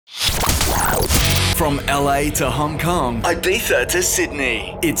From LA to Hong Kong, Ibiza to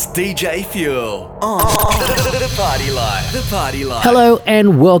Sydney, it's DJ Fuel on The Party Life. The Party Life. Hello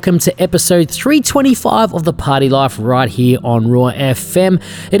and welcome to episode 325 of The Party Life right here on Raw FM.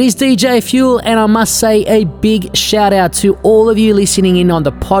 It is DJ Fuel, and I must say a big shout out to all of you listening in on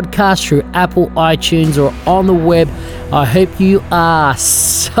the podcast through Apple, iTunes or on the web. I hope you're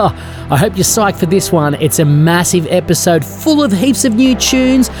psyched for this one. It's a massive episode full of heaps of new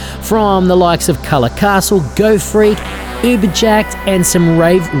tunes from the likes of Colour Castle, Go Freak, Uberjacked and some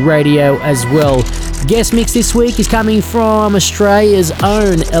rave radio as well. Guest mix this week is coming from Australia's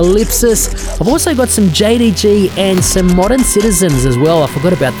own Ellipsis. I've also got some JDG and some Modern Citizens as well. I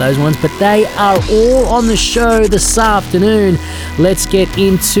forgot about those ones, but they are all on the show this afternoon. Let's get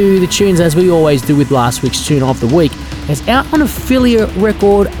into the tunes as we always do with last week's tune of the week. It's out on Affiliate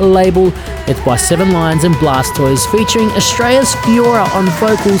record label. It's by Seven Lions and Blastoise, featuring Australia's Fiora on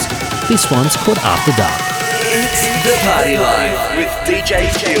vocals. This one's called After Dark. It's The Party Life with DJ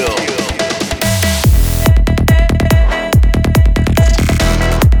Fuel.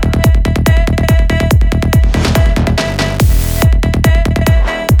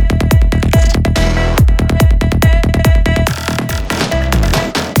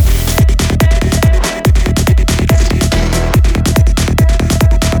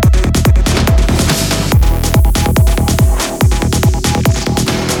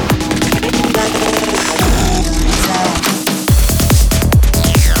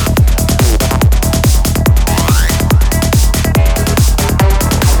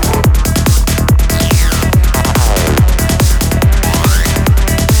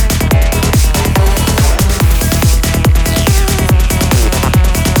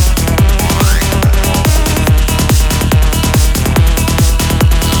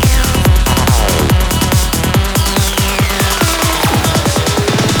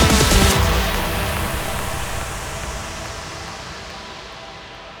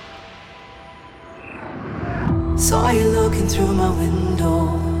 Saw you looking through my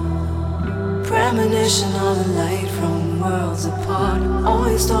window, premonition of the light from worlds apart. All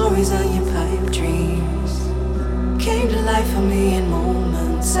your stories and your pipe dreams came to life for me in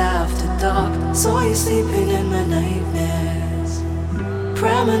moments after dark. Saw you sleeping in my nightmares,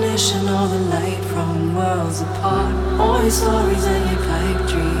 premonition of the light from worlds apart. All your stories and your pipe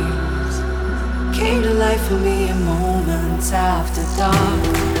dreams came to life for me in moments after dark.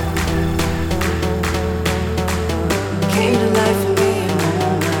 Came to life for me in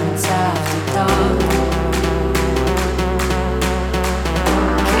moments after dark.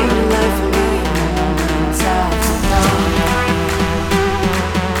 Came to life for me in moments after dark.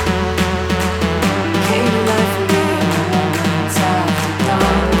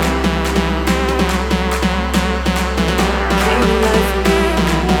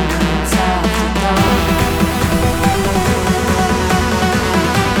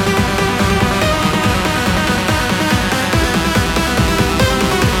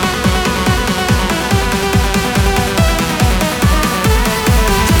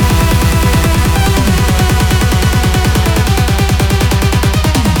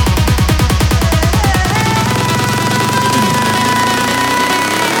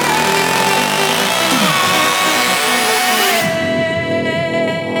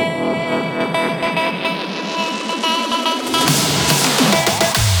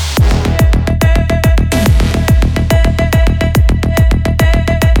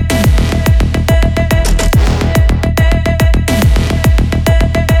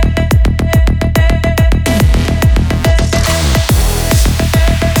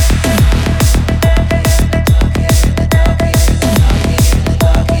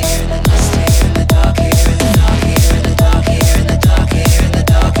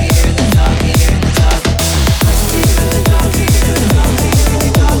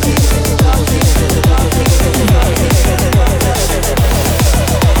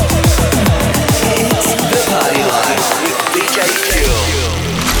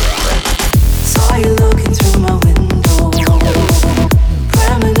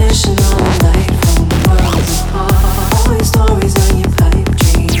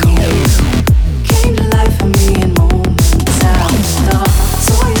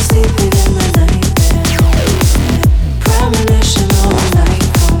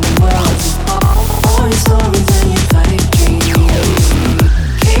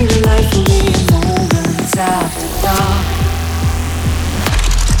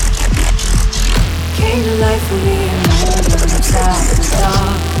 Came to life for me in moments after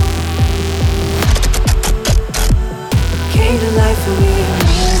dark. Came to life for me in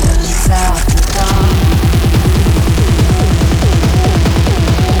moments after dark.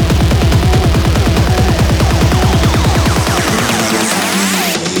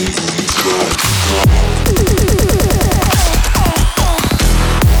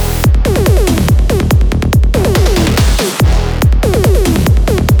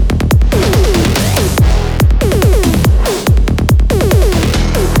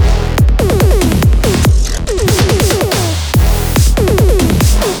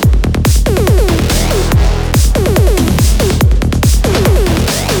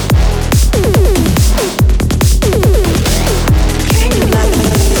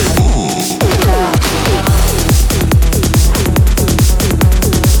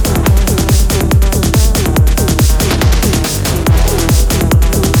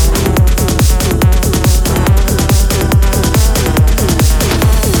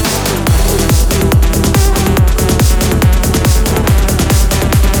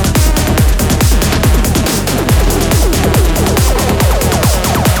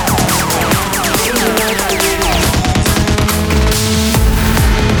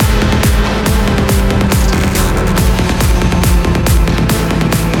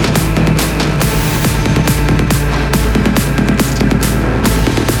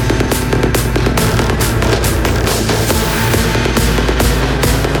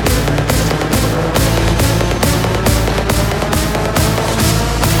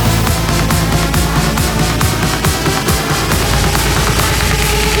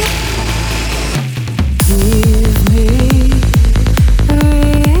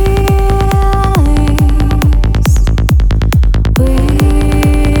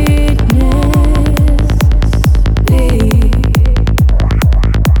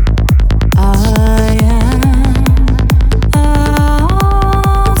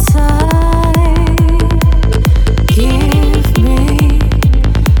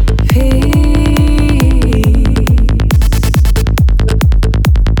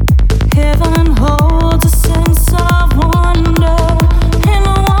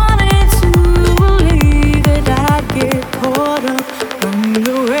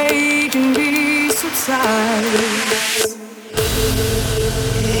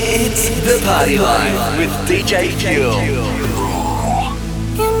 It's The Party Life with DJ Fuel.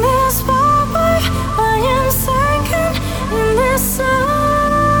 In this spotlight, I am sinking in this silence.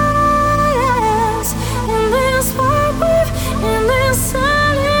 In this spotlight, in this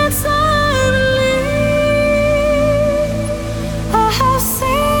silence, I believe I have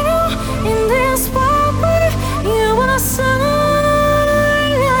seen you. In this spotlight, you are silent.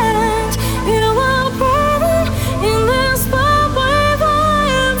 You are breathing. In this spotlight, I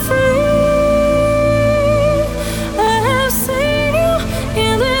am free. I have seen you.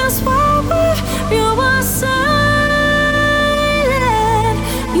 In this spotlight, you are silent.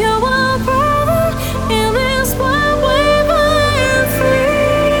 You are breathing. In this spotlight, I am free.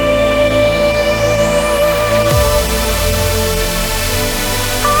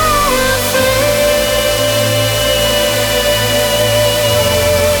 I am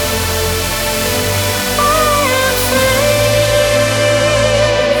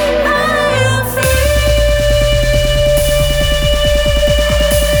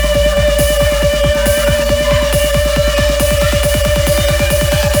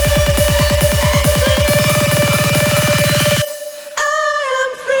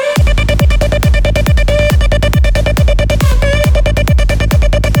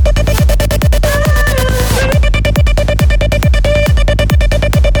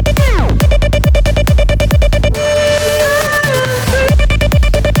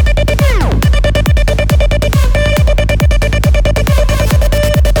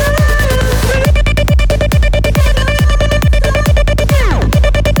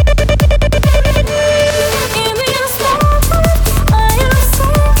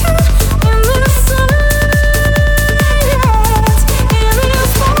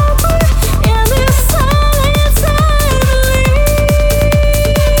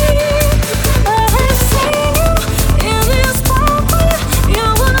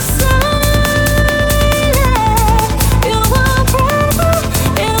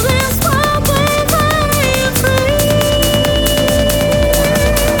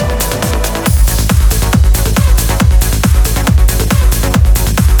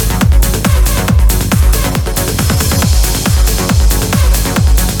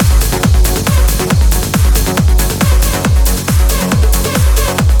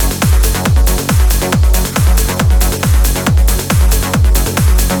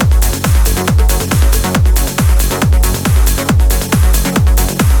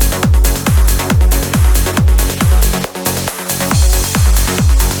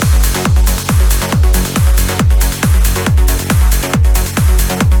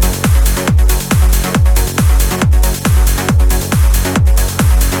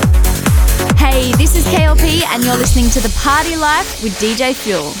and you're listening to The Party Life with DJ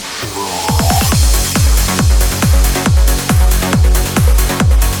Fuel.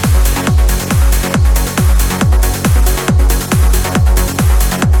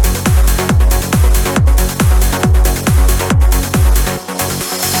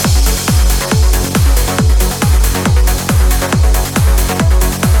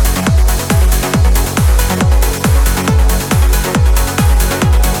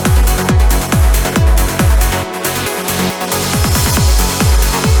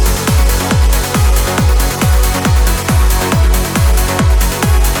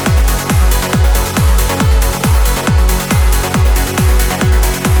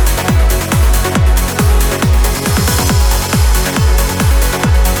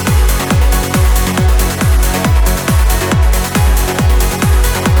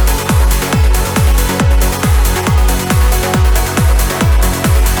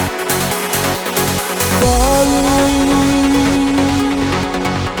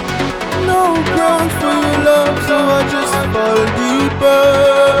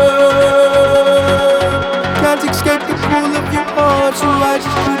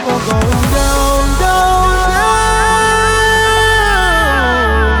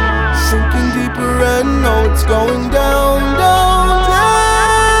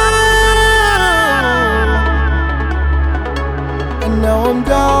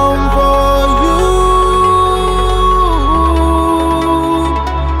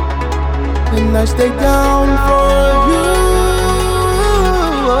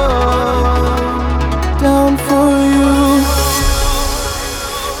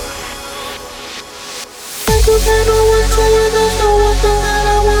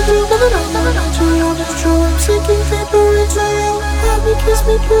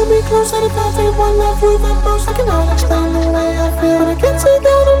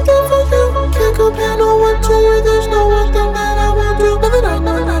 Can't compare no one to you, there's no one thing that I won't do. do.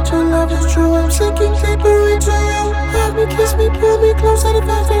 Knowing that your love is true. I'm sinking deeper into you. Hug me, kiss me, pull me close. And if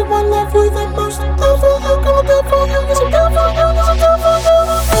I take one love you the most, down for you, come down for you. Yes, I'm down for you, yes, I'm down for you.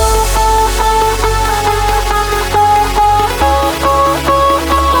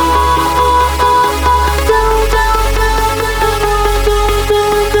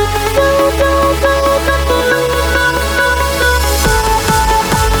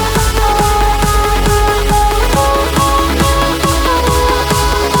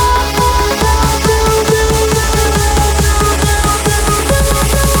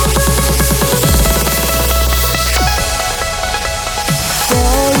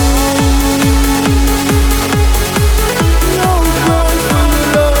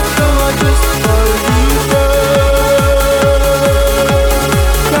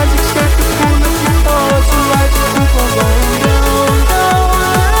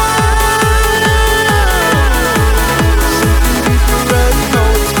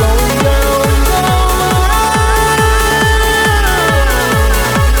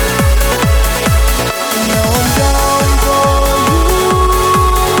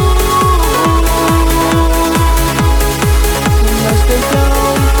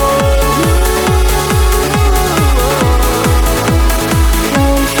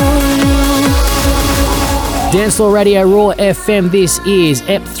 Dancefloor Radio Raw FM, this is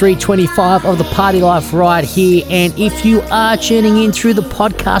EP 325 of the Party Life right here. And if you are tuning in through the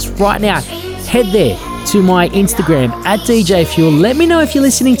podcast right now, head there to my Instagram at DJ Fuel. Let me know if you're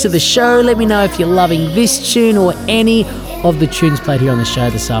listening to the show. Let me know if you're loving this tune or any of the tunes played here on the show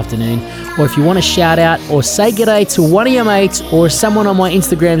this afternoon. Or if you want to shout out or say g'day to one of your mates, or someone on my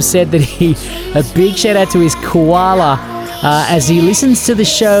Instagram said that a big shout out to his koala as he listens to the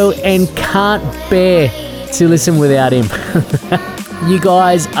show and can't bear to listen without him. You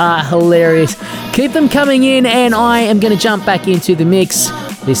guys are hilarious. Keep them coming in, and I am going to jump back into the mix.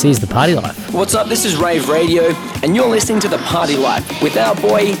 This is The Party Life. What's up? This is Rave Radio, and you're listening to The Party Life with our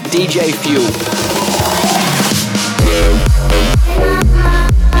boy DJ Fuel.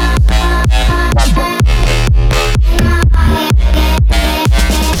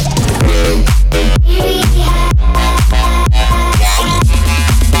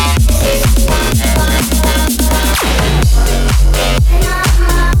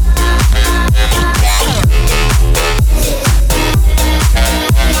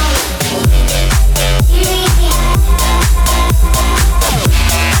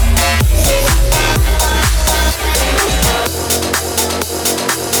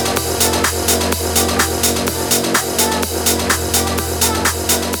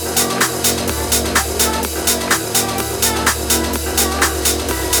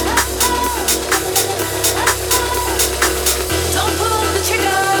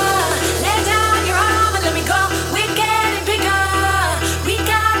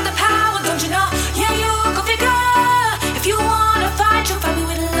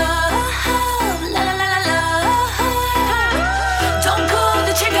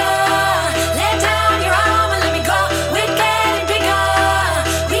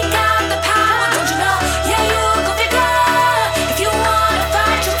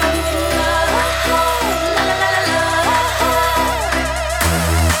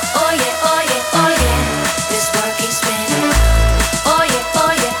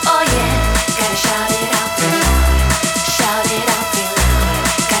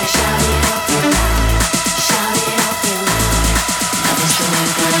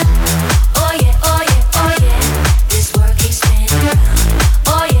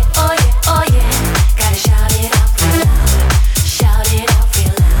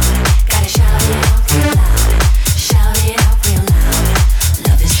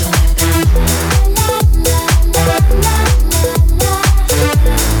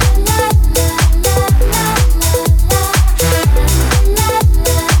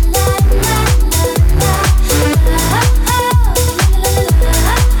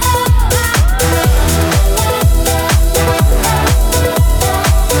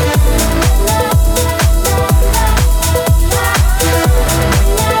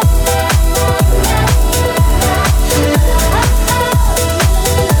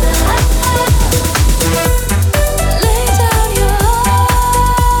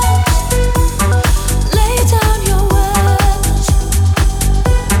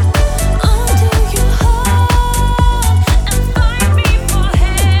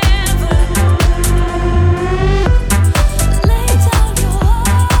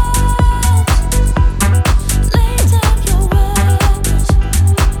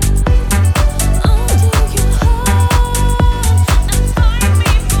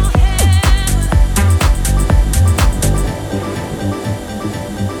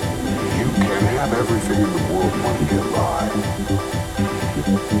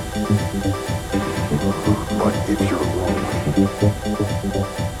 But if you're lonely,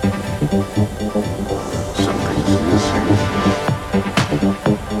 something's missing. Music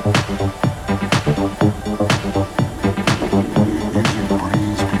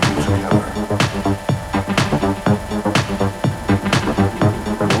brings people together.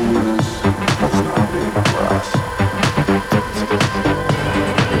 Loneliness is not made for us.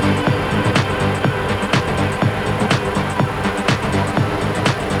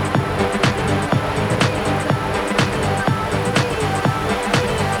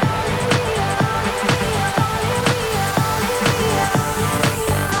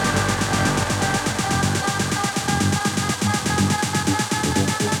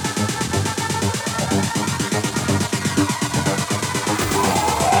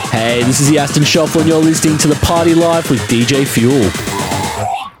 Hey, this is the Aston Shuffle and you're listening to The Party Life with DJ Fuel.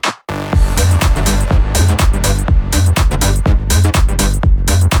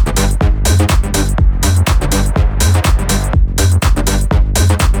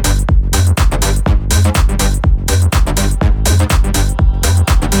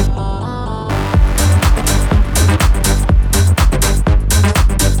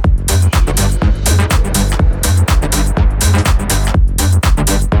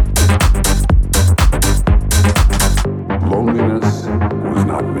 Loneliness was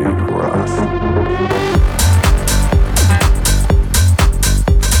not made for us.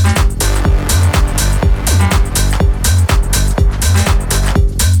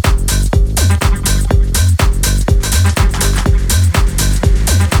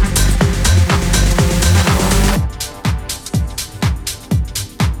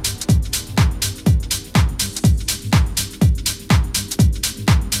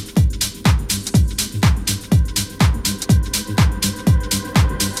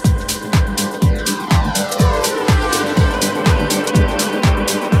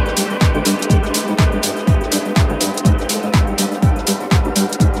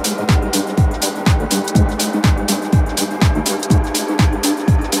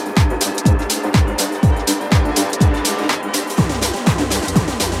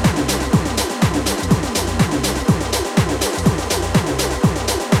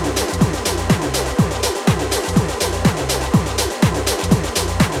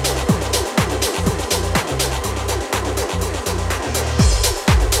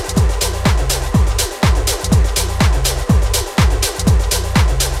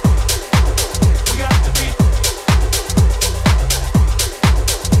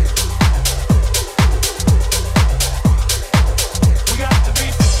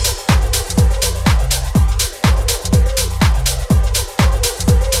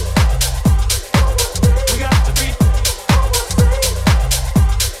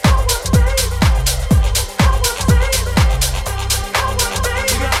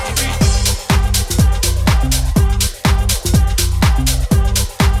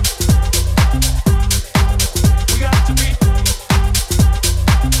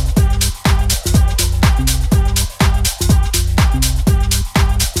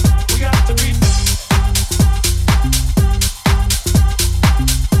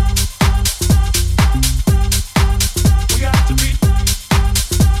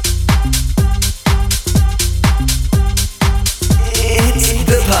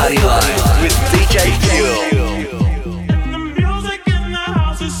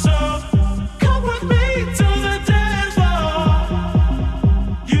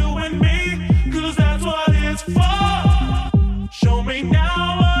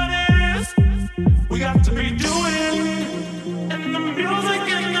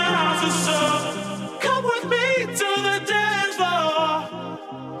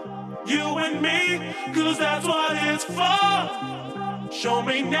 Show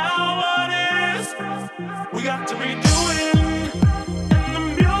me now what it is we got to be doing. And the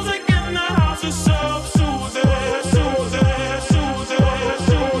music in the house is so soothing, soothing, soothing,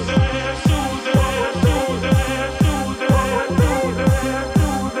 soothing, soothing, soothing,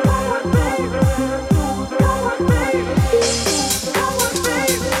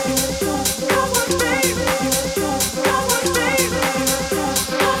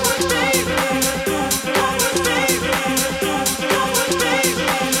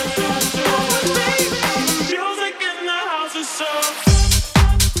 so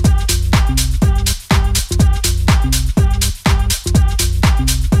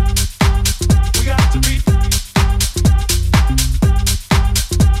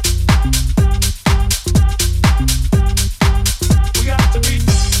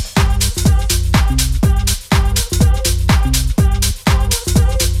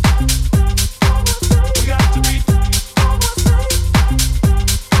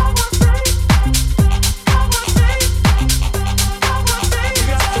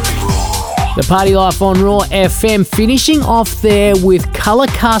The Party Life on Raw FM, finishing off there with Color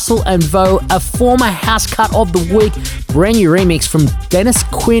Castle and Vo, a former house cut of the week, brand new remix from Dennis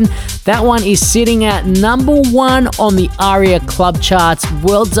Quinn. That one is sitting at number 1 on the ARIA Club charts.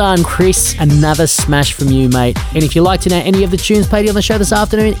 Well done, Chris. Another smash from you, mate. And if you'd like to know any of the tunes played on the show this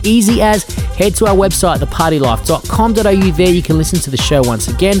afternoon, easy as head to our website, thepartylife.com.au. There you can listen to the show once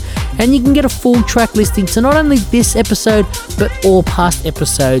again, and you can get a full track listing to not only this episode, but all past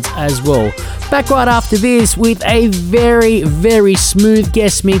episodes as well. Back right after this with a very, very smooth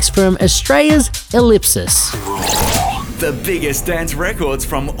guest mix from Australia's Ellipsis. The biggest dance records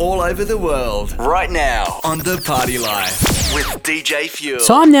from all over the world. Right now on The Party Life with DJ Fuel.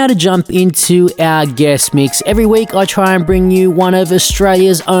 Time now to jump into our guest mix. Every week I try and bring you one of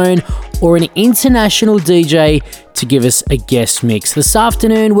Australia's own or an international DJ to give us a guest mix. This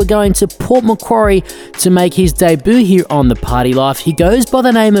afternoon we're going to Port Macquarie to make his debut here on The Party Life. He goes by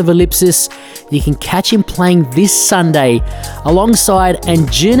the name of Ellipsis. You can catch him playing this Sunday alongside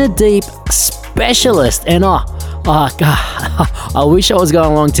Anjuna Deep Specialist. And oh God, I wish I was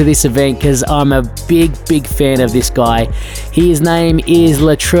going along to this event because I'm a big fan of this guy. His name is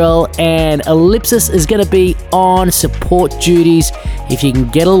Latrell, and Ellipsis is going to be on support duties. If you can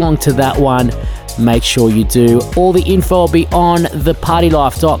get along to that one, make sure you do. All the info will be on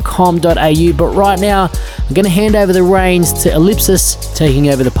thepartylife.com.au, but right now I'm going to hand over the reins to Ellipsis, taking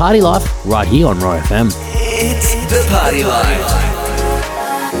over The Party Life right here on Raw FM. It's The Party Life.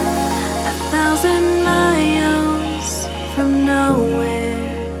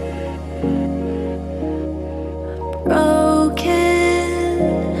 Broken,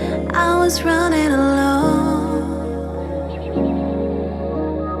 I was running alone.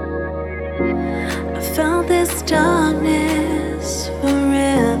 I felt this darkness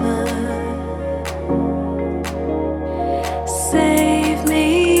forever. Save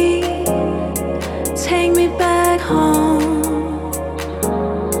me, take me back home.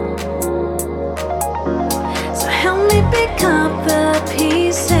 So help me pick up the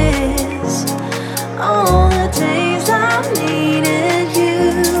pieces. All the days I've needed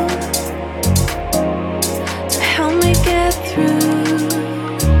you to help me get through.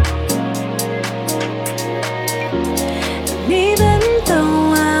 And even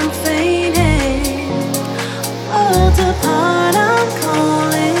though I'm fading, worlds apart, I'm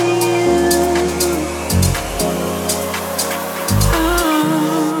calling you. Oh,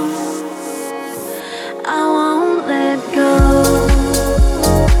 I won't let go.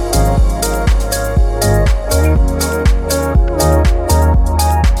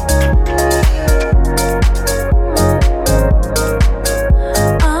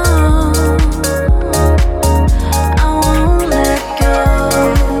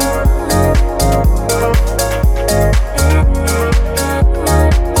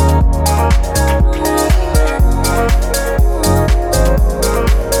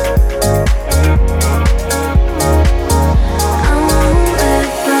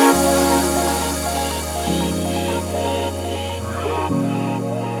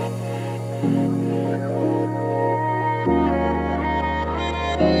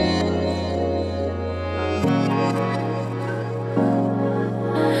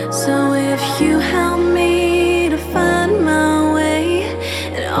 So if you help me to find my way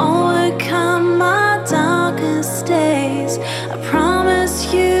and overcome my darkest days, I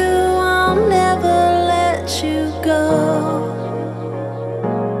promise you I'll never let you go.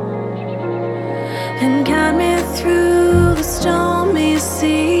 And guide me through the stormy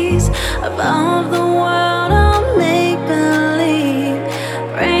seas above the world I'll make believe.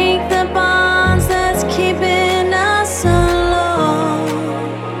 Break the bonds that's keeping us alone,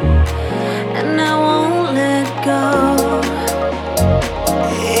 and I won't let go.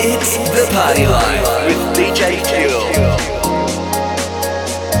 It's The Party Life with DJ Fuel.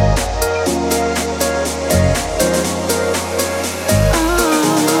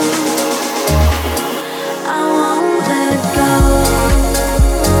 I won't let go.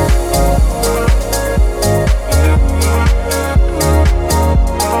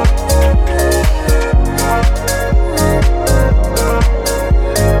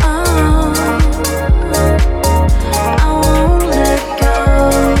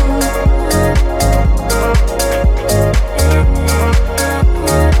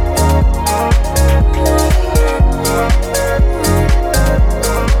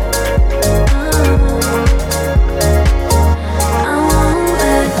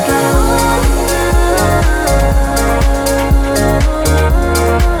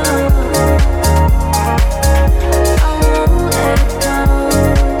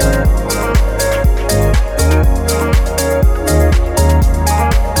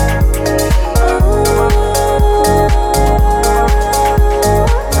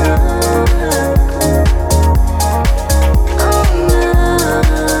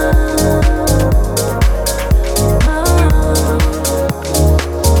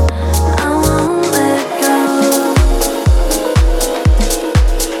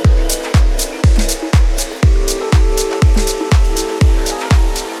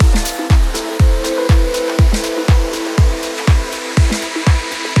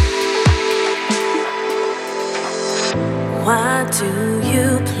 do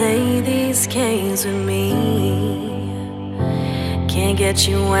you play these games with me? Can't get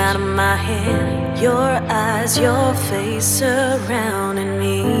you out of my head. Your eyes, your face surrounding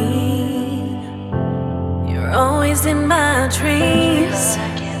me. You're always in my dreams. I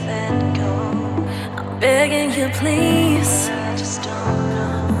can't let go. I'm begging you, please. I just don't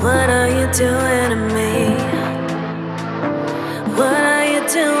know. What are you doing to me? What are you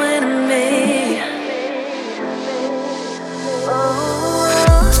doing to me? Oh.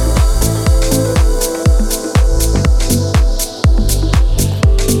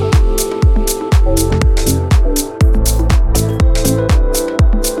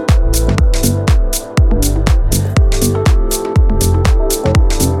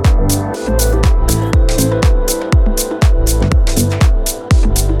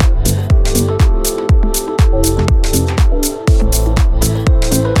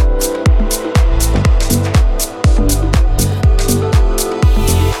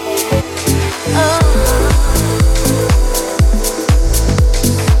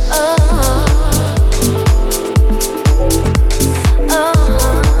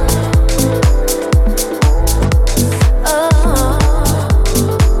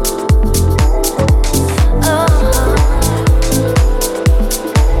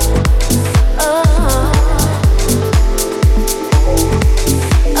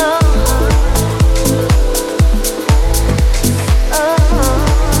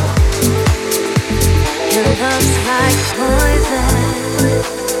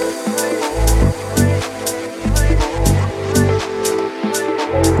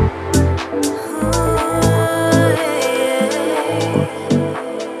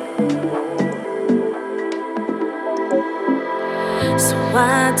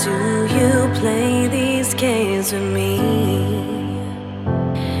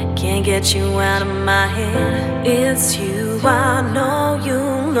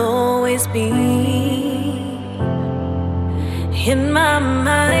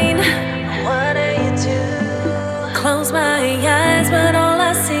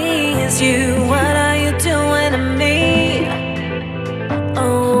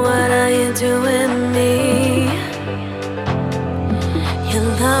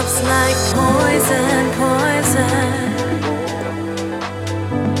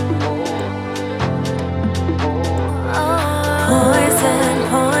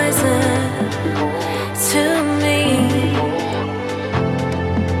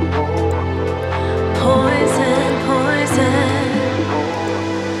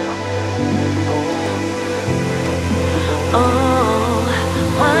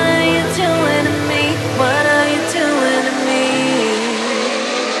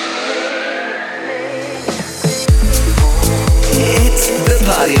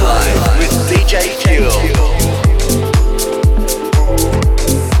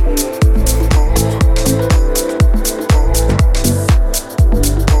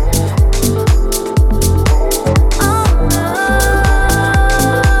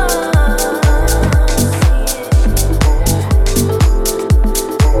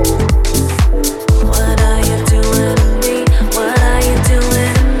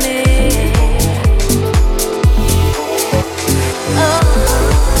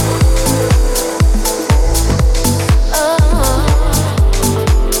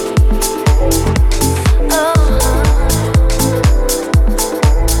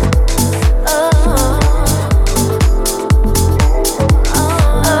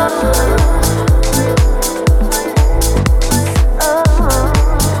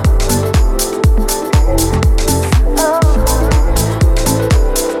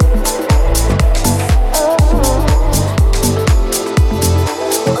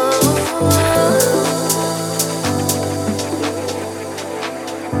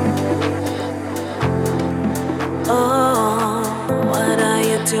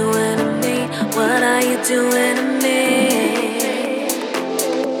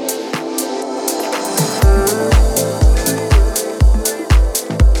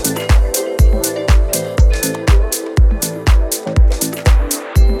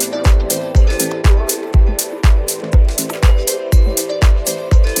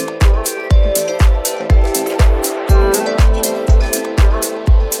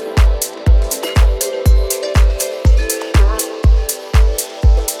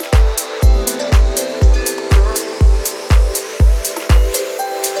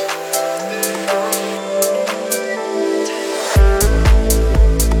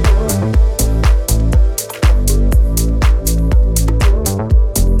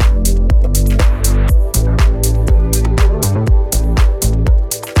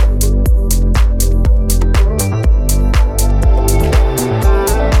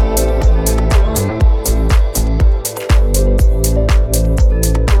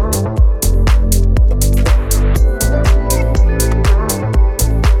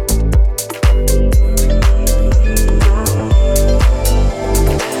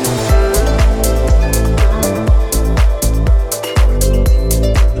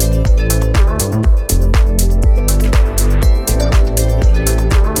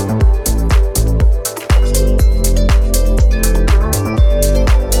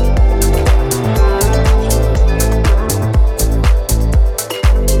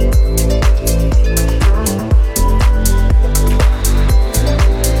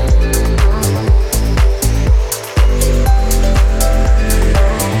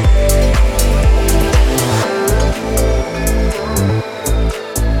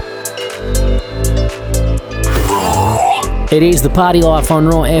 It is the Party Life on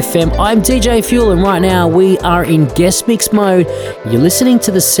Raw FM. I'm DJ Fuel, and right now we are in guest mix mode. You're listening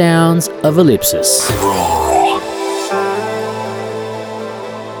to the sounds of Ellipsis.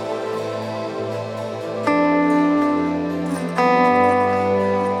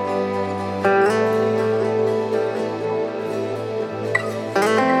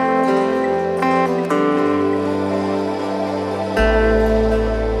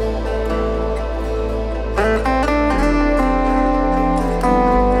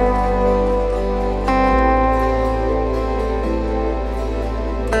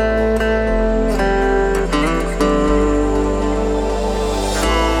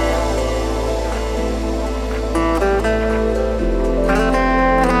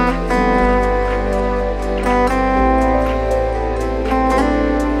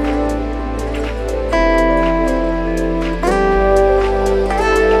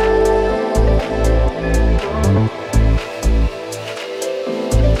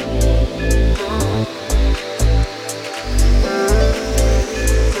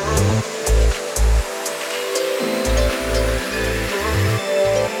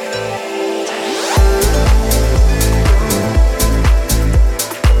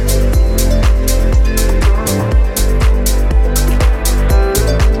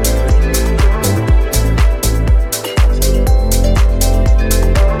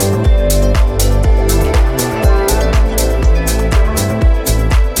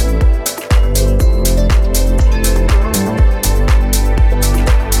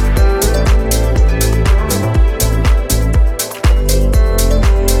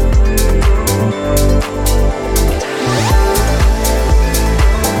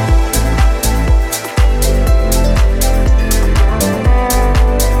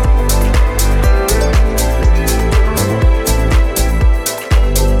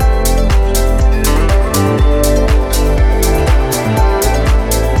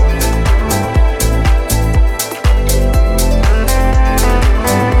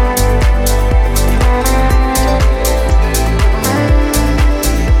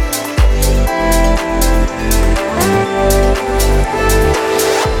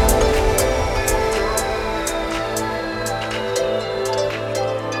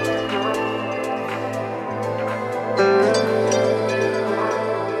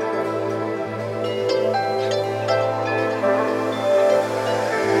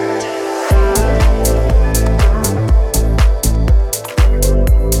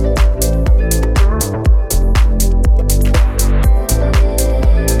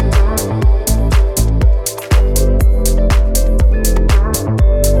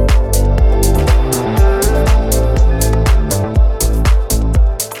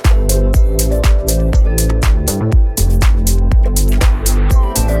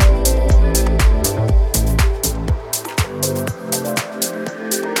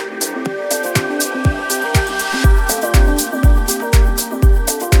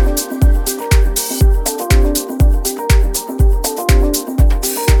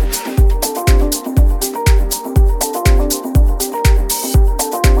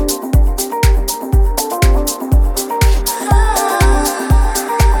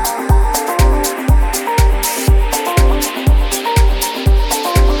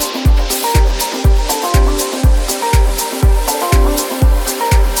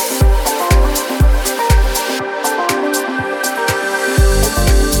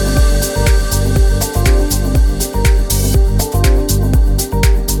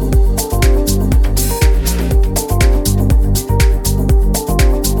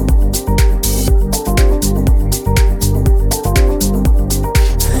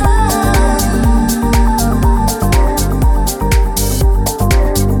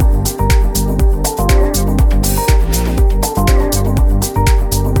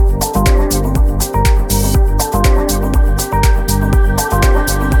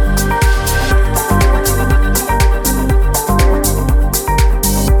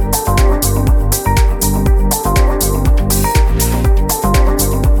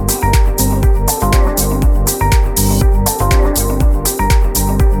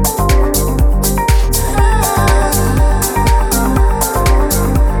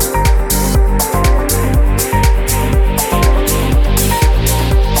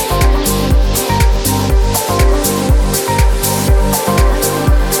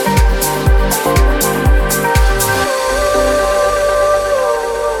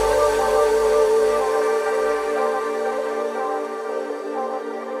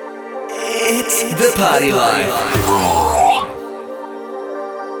 The Party Life. Raw.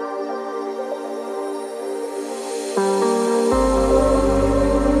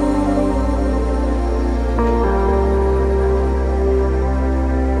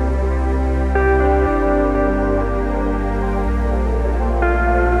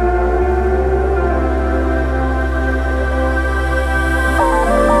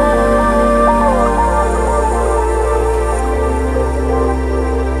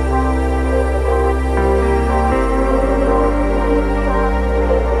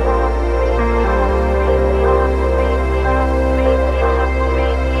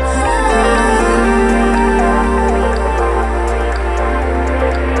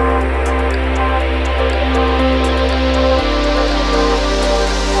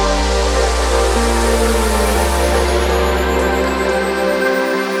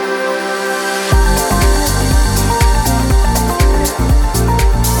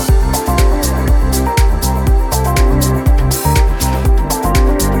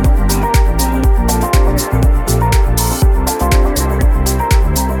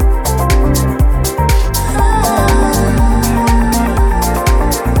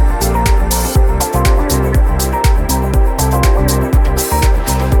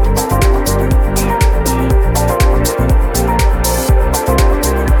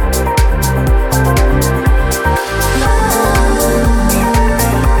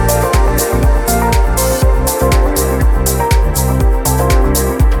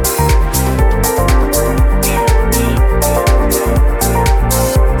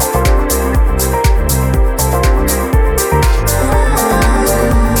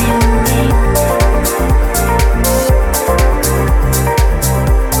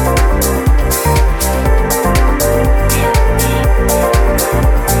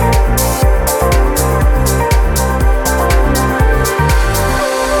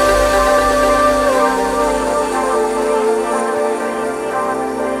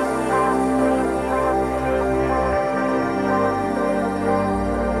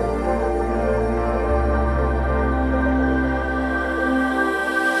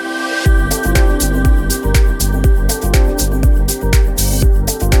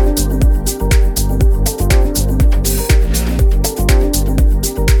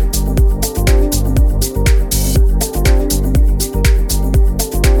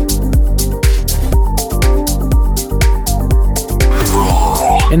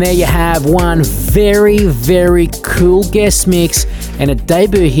 And there you have one very, very cool guest mix and a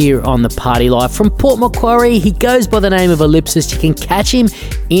debut here on the Party Life from Port Macquarie. He goes by the name of Ellipsis. You can catch him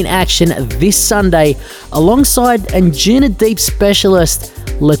in action this Sunday alongside Anjuna Deep specialist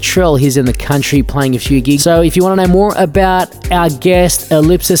Latrell. He's in the country playing a few gigs. So if you want to know more about our guest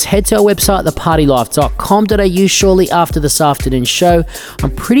Ellipsis, head to our website, thepartylife.com.au, shortly after this afternoon's show.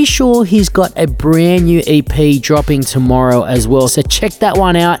 I'm pretty sure he's got a brand new EP dropping tomorrow as well. So check that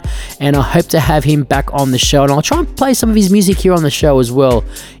one out, and I hope to have him back on the show. And I'll try and play some of his music here on the show as well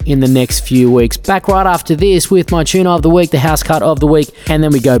in the next few weeks. Back right after this with my tune of the week, the house cut of the week, and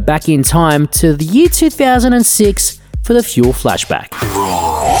then we go back in time to the year 2006 for the Fuel Flashback.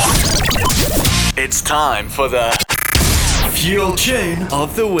 It's time for the Fuel Tune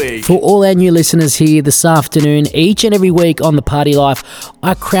of the Week. For all our new listeners here this afternoon, each and every week on the Party Life,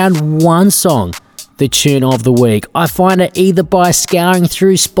 I crown one song the tune of the week. I find it either by scouring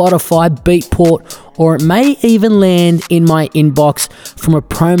through Spotify, Beatport, or it may even land in my inbox from a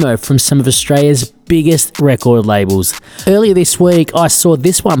promo from some of Australia's biggest record labels. Earlier this week, I saw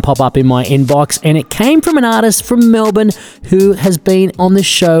this one pop up in my inbox, and it came from an artist from Melbourne who has been on the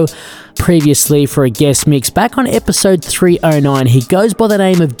show previously for a guest mix back on episode 309. He goes by the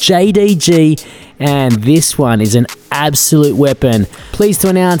name of JDG, and this one is an absolute weapon. Pleased to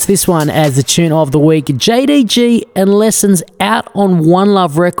announce this one as the tune of the week. JDG and Lessons out on One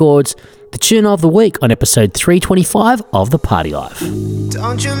Love Records, the tune of the week on episode 325 of The Party Life.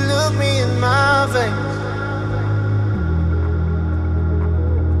 Don't you look me in my veins.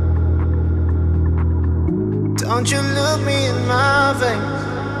 Don't you look me in my veins.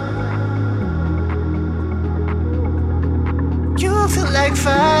 You feel like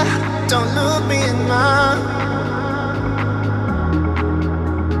fire. Don't look me in my.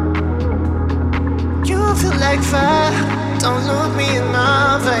 You feel like fire. Don't look me in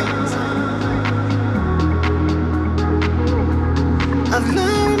my veins. I've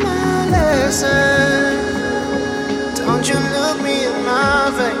learned my lesson. Don't you look me in my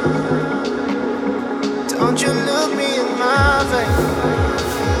veins. Don't you look me in my veins.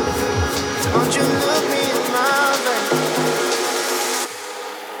 Don't you look me in my veins.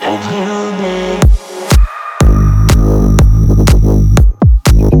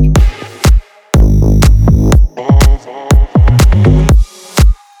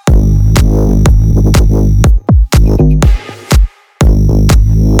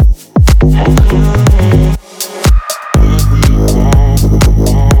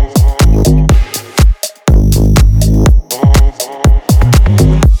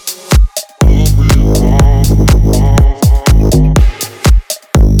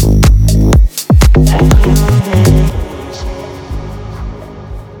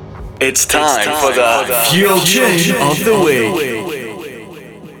 It's time for the Fuel Tune of the Week.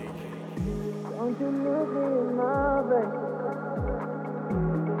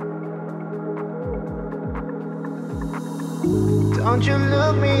 Don't you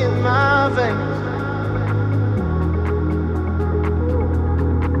look me in my veins.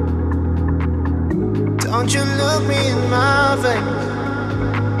 Don't you look me in my veins.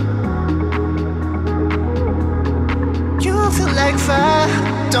 You feel like fire.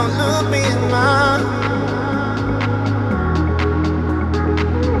 Don't look me in my.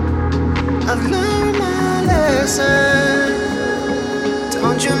 I've learned my lesson.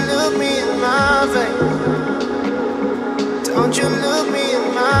 Don't you look me in my veins. Don't you look me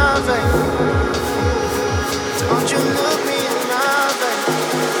in my veins. Don't you look me in my veins.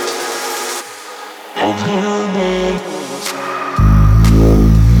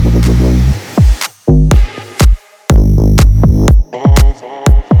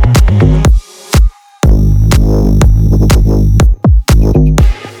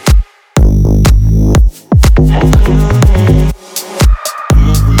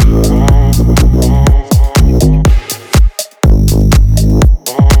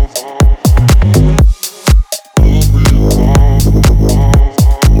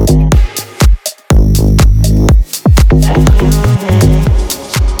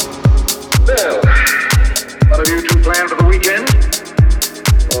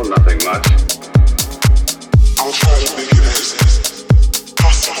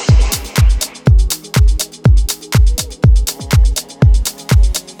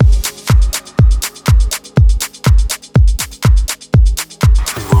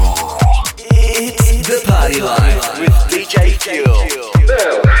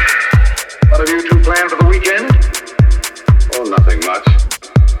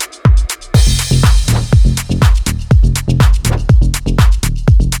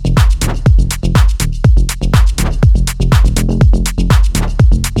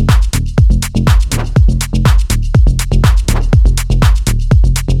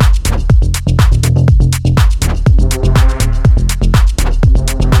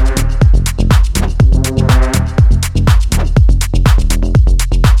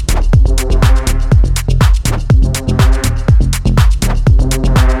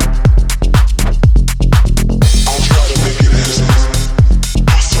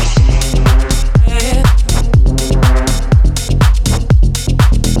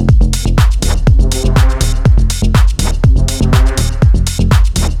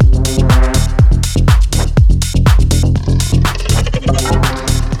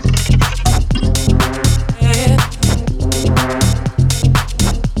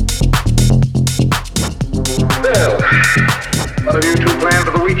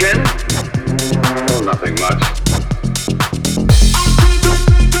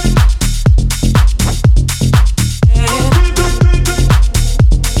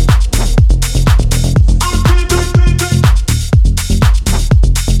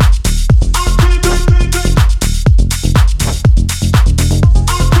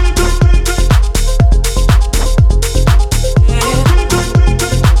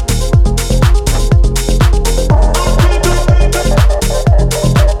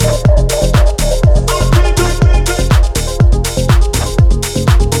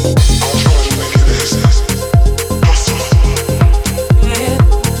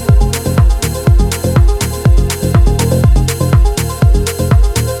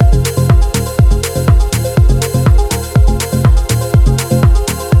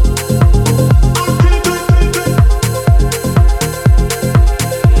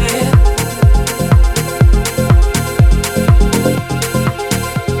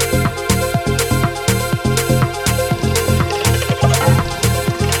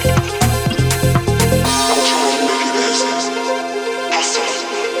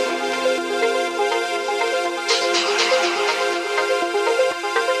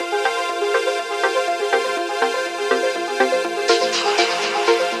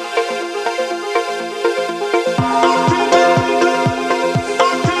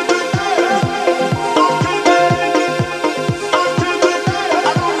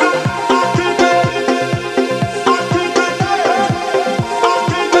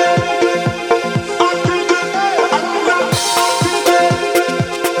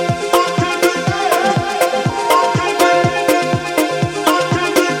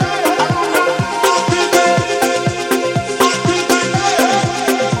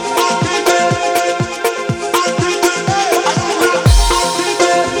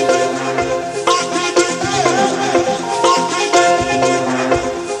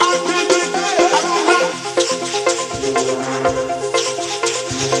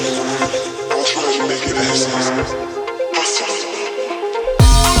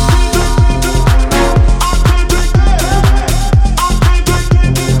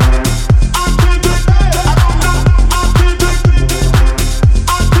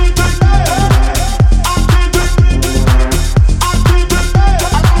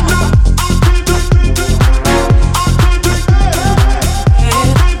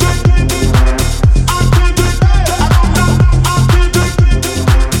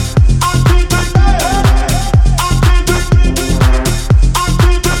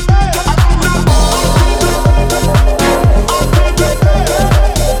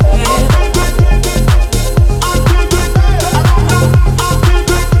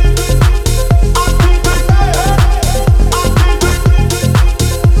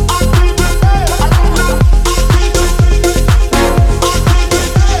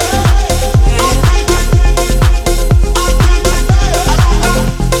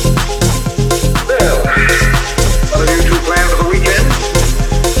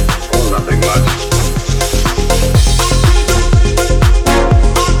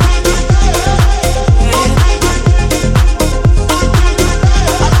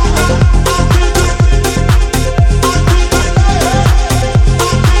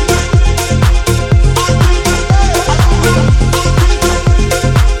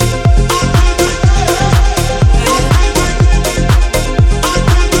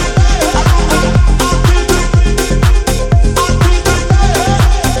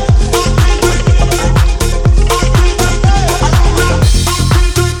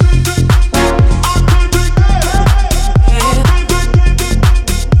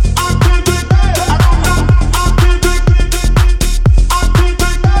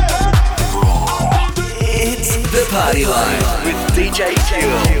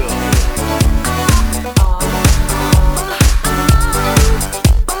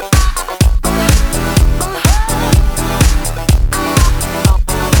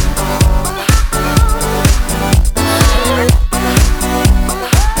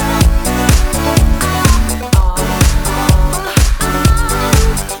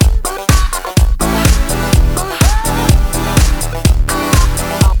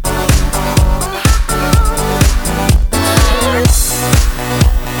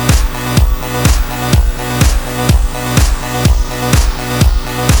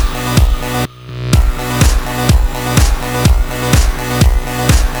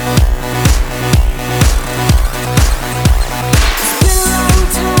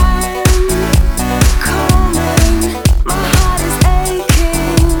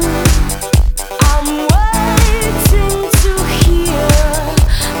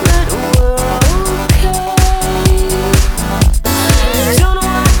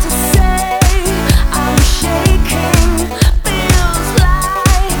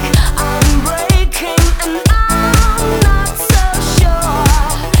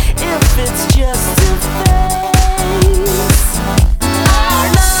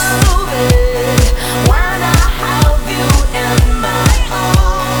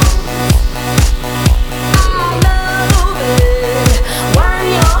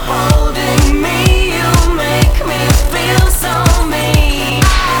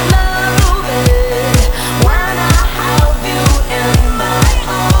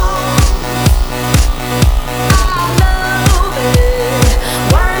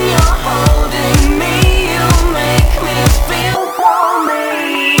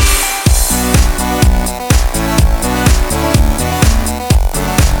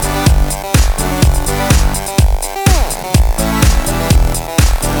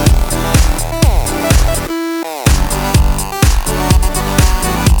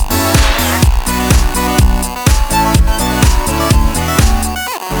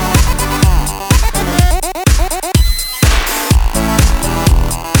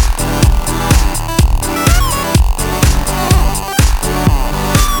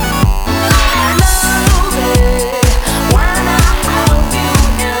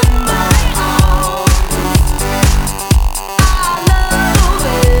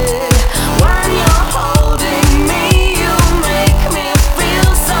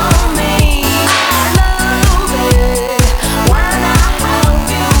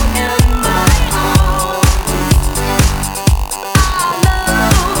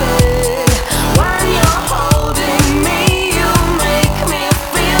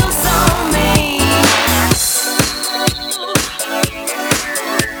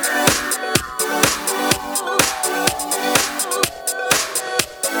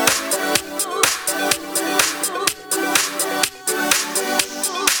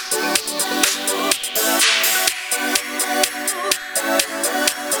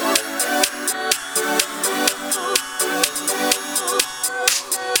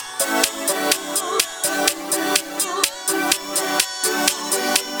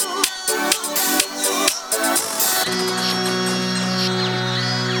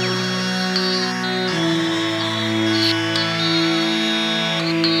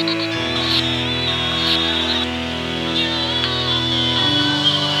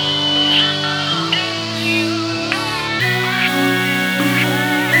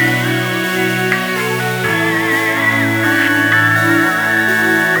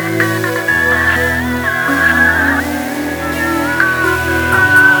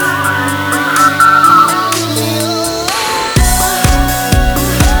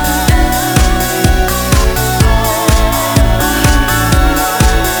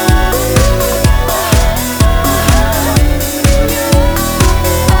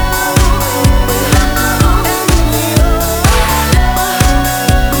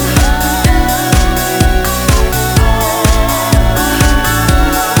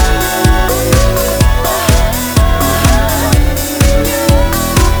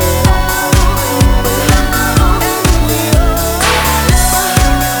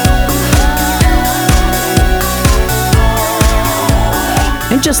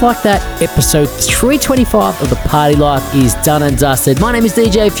 And just like that, episode 325 of The Party Life is done and dusted. My name is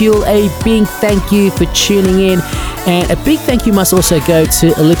DJ Fuel. A big thank you for tuning in. And a big thank you must also go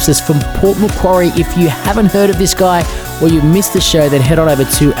to Ellipsis from Port Macquarie. If you haven't heard of this guy or you missed the show, then head on over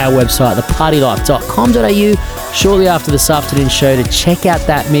to our website, thepartylife.com.au, shortly after this afternoon's show to check out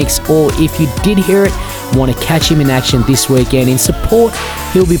that mix. Or if you did hear it, want to catch him in action this weekend in support,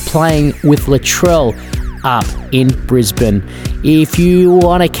 he'll be playing with Latrell up in Brisbane. If you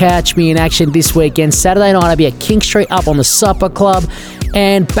want to catch me in action this weekend, Saturday night I'll be at King Street up on the Supper Club,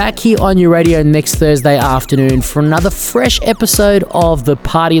 and back here on your radio next Thursday afternoon for another fresh episode of The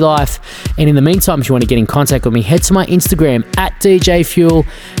Party Life. And in the meantime, if you want to get in contact with me, head to my Instagram at DJ Fuel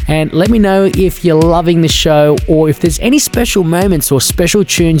and let me know if you're loving the show or if there's any special moments or special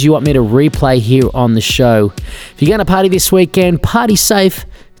tunes you want me to replay here on the show. If you're going to party this weekend, party safe.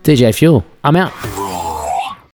 DJ Fuel, I'm out.